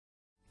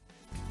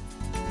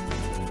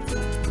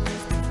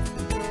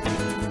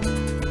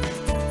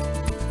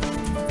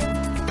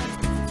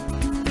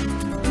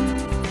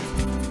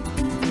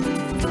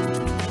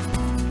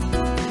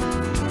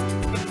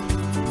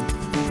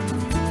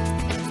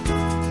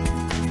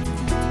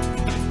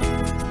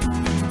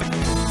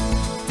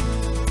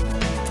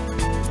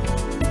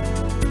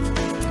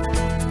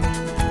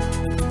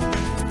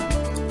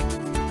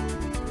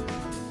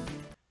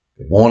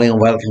Morning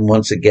and welcome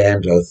once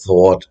again to our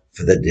thought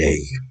for the day.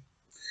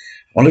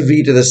 I want to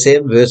read the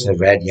same verse I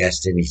read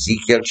yesterday in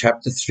Ezekiel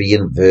chapter 3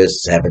 and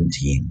verse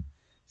 17.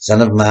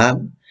 Son of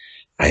man,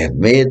 I have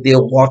made thee a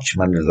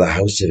watchman of the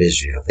house of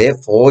Israel.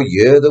 Therefore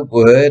hear the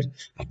word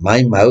at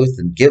my mouth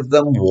and give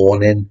them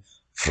warning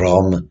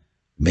from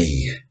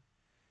me.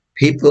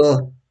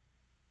 People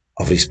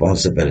of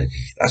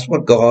responsibility. That's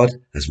what God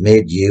has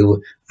made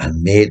you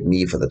and made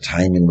me for the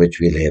time in which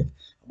we live.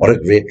 What a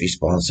great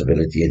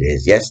responsibility it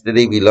is.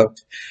 Yesterday we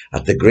looked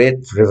at the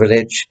great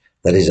privilege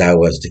that is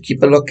ours to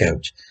keep a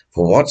lookout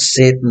for what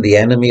Satan, the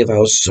enemy of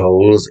our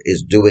souls,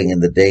 is doing in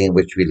the day in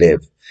which we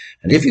live.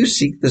 And if you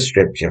seek the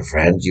scripture,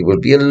 friends, you will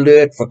be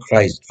alert for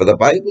Christ, for the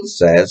Bible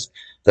says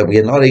that we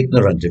are not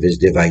ignorant of his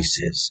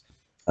devices.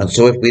 And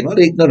so if we're not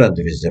ignorant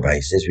of his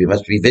devices, we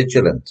must be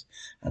vigilant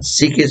and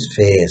seek his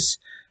face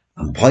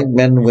and point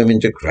men and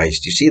women to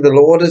Christ. You see, the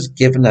Lord has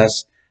given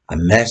us a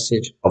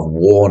message of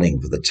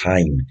warning for the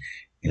time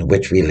in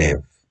which we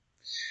live.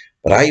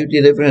 But are you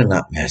delivering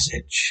that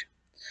message?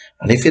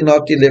 And if you're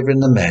not delivering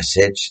the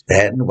message,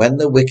 then when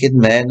the wicked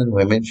men and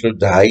women shall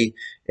die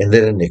in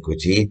their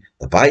iniquity,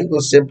 the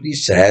Bible simply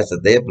says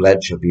that their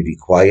blood shall be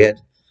required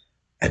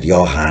at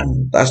your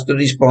hand. That's the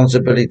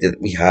responsibility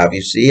that we have.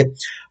 You see,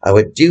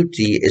 our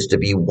duty is to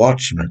be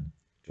watchmen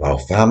to our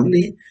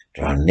family,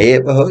 to our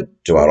neighborhood,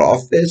 to our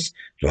office,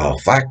 to our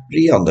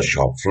factory, on the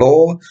shop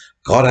floor.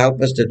 God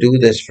help us to do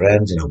this,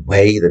 friends, in a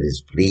way that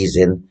is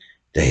pleasing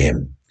to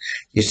him.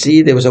 You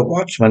see, there was a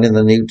watchman in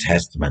the New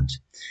Testament.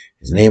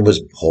 His name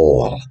was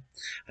Paul.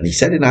 And he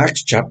said in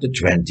Acts chapter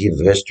 20,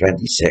 verse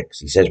 26,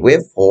 he says,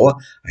 Wherefore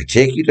I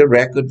take you to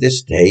record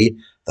this day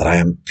that I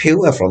am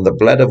pure from the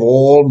blood of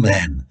all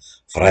men,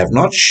 for I have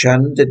not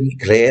shunned to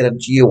declare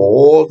unto you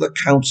all the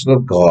counsel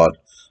of God.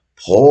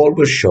 Paul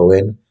was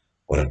showing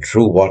what a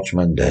true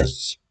watchman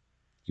does.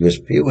 He was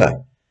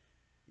pure.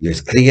 He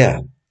was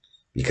clear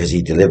because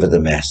he delivered the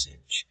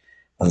message.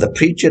 And the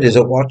preacher is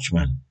a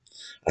watchman.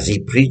 As he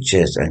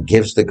preaches and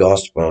gives the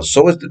gospel,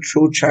 so is the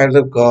true child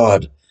of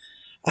God.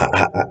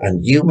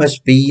 And you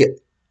must be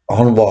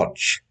on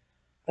watch.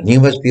 And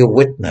you must be a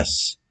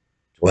witness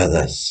to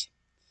others.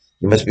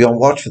 You must be on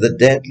watch for the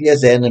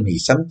deadliest enemy.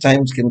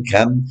 Sometimes can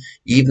come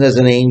even as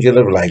an angel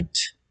of light.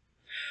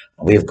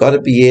 And we've got to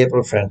be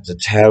able, friends, to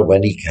tell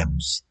when he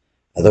comes.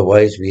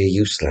 Otherwise, we are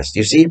useless.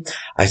 You see,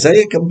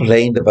 Isaiah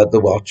complained about the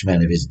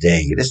watchmen of his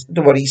day. Listen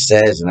to what he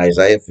says in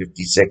Isaiah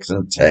 56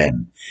 and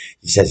 10.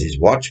 He says his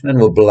watchmen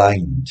were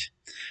blind.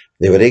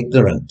 They were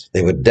ignorant.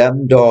 They were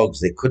dumb dogs.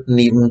 They couldn't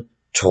even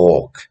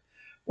talk.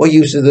 What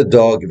use is the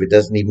dog if it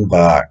doesn't even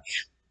bark?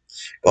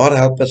 God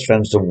help us,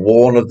 friends, to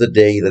warn of the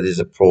day that is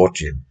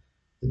approaching,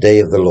 the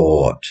day of the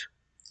Lord.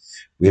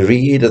 We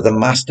read of the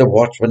master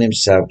watchman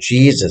himself,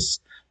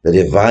 Jesus, the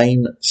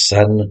divine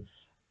Son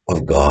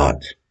of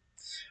God.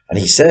 And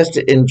he says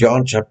in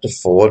John chapter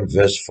 4 and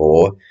verse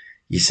 4,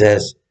 he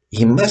says,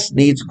 he must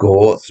needs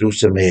go through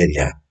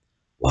Samaria.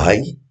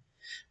 Why?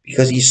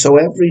 Because he saw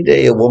every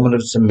day a woman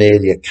of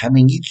Samaria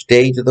coming each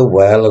day to the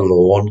well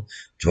alone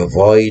to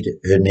avoid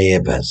her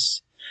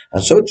neighbors.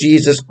 And so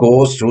Jesus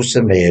goes through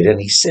Samaria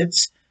and he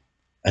sits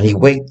and he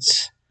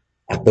waits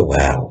at the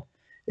well.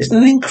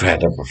 Isn't it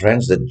incredible,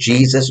 friends, that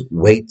Jesus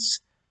waits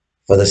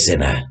for the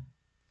sinner?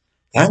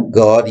 Thank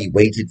God he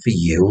waited for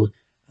you,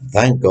 and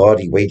thank God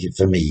he waited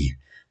for me.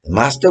 The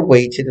master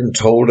waited and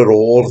told her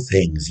all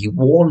things. He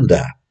warned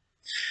her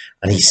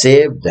and he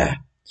saved her.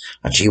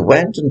 And she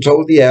went and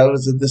told the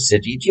elders of the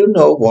city. Do you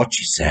know what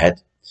she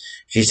said?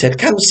 She said,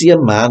 come see a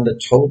man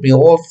that told me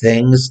all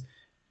things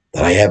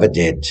that I ever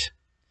did.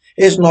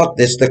 Is not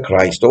this the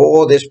Christ?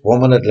 Oh, this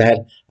woman had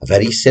led a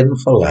very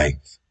sinful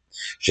life.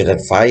 She had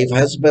 5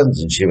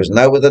 husbands, and she was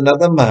now with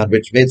another man,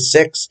 which made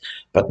 6.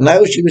 But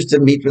now she was to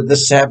meet with the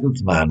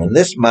 7th man, and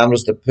this man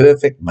was the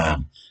perfect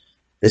man.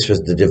 This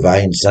was the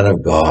divine Son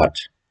of God.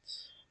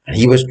 And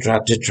he was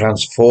trying to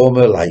transform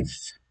her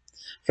life.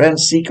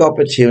 Friends, seek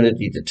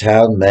opportunity to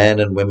tell men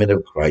and women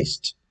of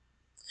Christ.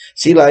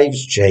 See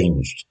lives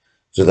changed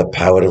through the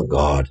power of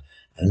God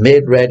and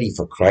made ready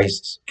for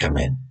Christ's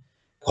coming.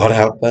 God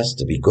help us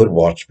to be good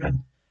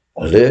watchmen,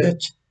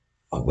 alert,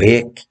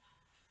 awake,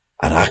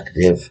 and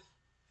active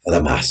for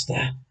the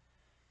Master.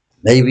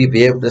 May we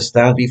be able to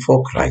stand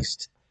before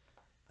Christ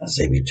and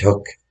say we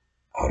took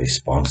our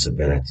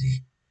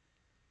responsibility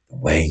the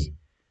way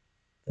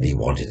that he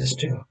wanted us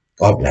to.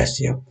 God bless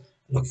you.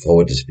 I look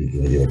forward to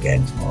speaking with you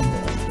again tomorrow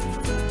morning.